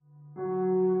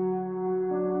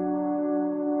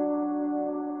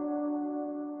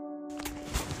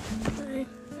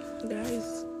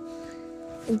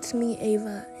It's me,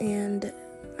 Ava, and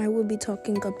I will be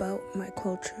talking about my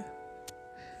culture.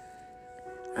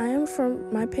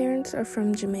 My parents are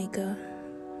from Jamaica,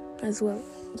 as well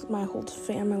as my whole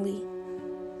family.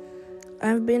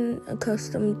 I've been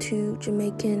accustomed to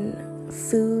Jamaican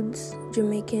foods,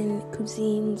 Jamaican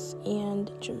cuisines,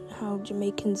 and how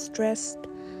Jamaicans dress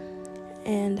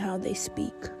and how they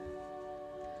speak.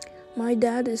 My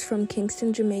dad is from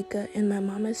Kingston, Jamaica, and my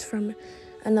mom is from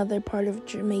another part of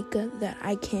Jamaica that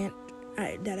I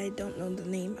don't know the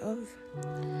name of.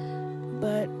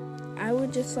 But I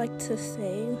would just like to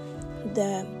say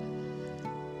that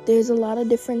there's a lot of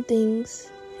different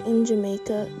things in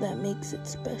Jamaica that makes it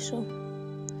special.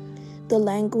 The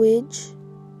language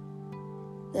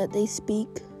that they speak,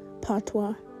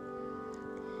 patois.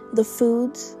 The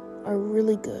foods are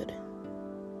really good.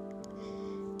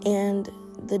 And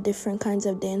the different kinds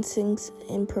of dancings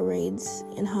and parades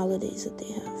and holidays that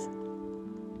they have.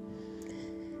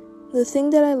 The thing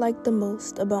that I like the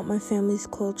most about my family's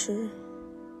culture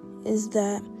is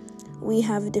that we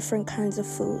have different kinds of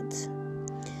foods.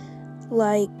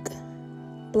 Like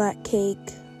black cake,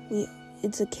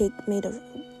 it's a cake made of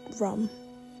rum.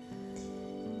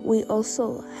 We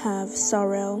also have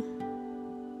sorrel.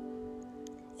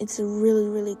 It's a really,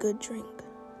 really good drink.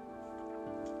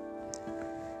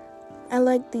 I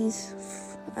like these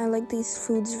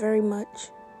foods very much.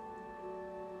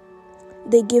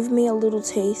 They give me a little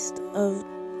taste of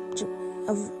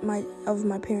my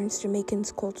parents'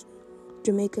 Jamaica's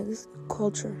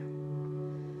culture.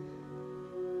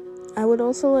 I would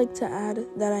also like to add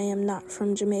that I am not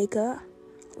from Jamaica,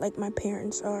 like my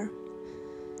parents are.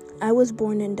 I was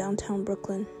born in downtown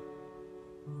Brooklyn,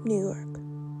 New York.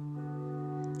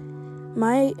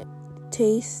 My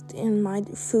taste in my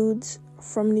foods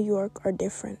from New York are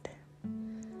different.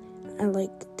 I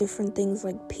like different things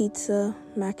like pizza,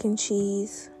 mac and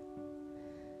cheese,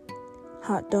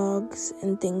 hot dogs,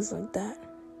 and things like that.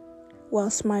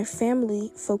 Whilst my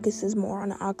family focuses more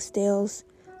on oxtails,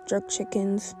 jerk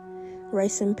chickens,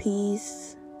 rice and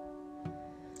peas,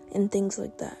 and things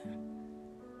like that.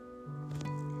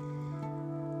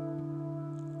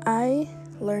 I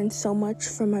learned so much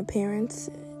from my parents,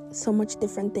 so much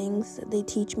different things that they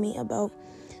teach me about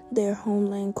their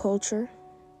homeland culture,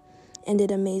 and it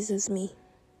amazes me.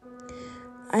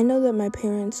 I know that my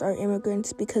parents are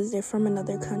immigrants because they're from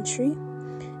another country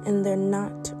and they're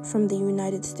not from the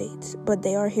United States, but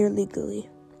they are here legally.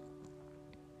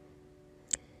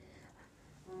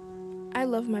 I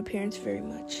love my parents very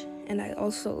much, and I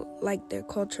also like their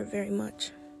culture very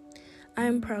much. I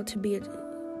am proud to be a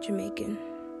Jamaican.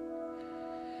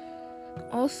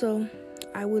 Also,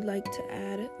 I would like to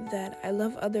add that I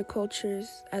love other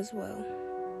cultures as well.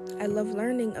 I love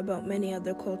learning about many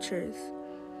other cultures,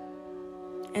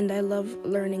 and I love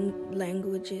learning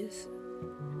languages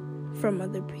from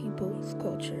other people's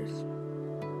cultures.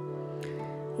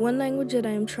 One language that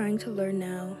I am trying to learn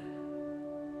now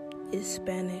is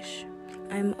Spanish.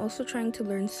 I am also trying to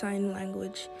learn sign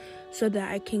language so that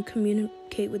I can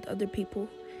communicate with other people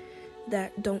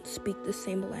that don't speak the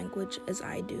same language as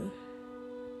I do.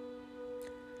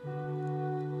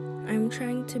 I'm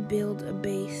trying to build a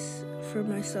base for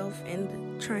myself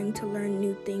and trying to learn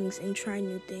new things and try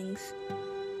new things.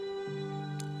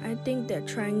 I think that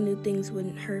trying new things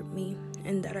wouldn't hurt me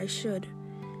and that I should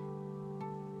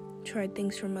try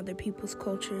things from other people's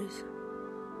cultures.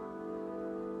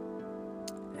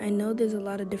 I know there's a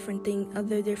lot of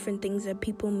other different things that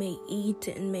people may eat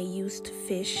and may use to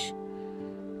fish.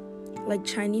 Like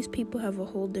Chinese people have a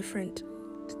whole different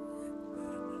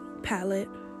palate.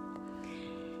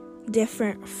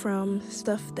 Different from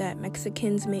stuff that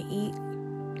Mexicans may eat,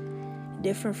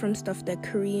 different from stuff that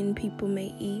Korean people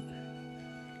may eat,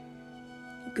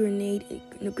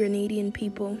 Grenadian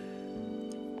people,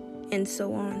 and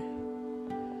so on.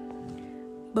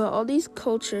 But all these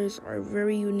cultures are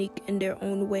very unique in their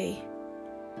own way,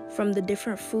 from the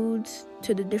different foods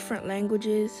to the different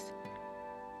languages,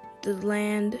 the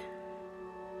land,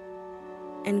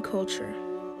 and culture.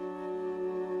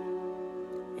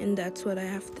 And that's what I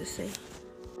have to say.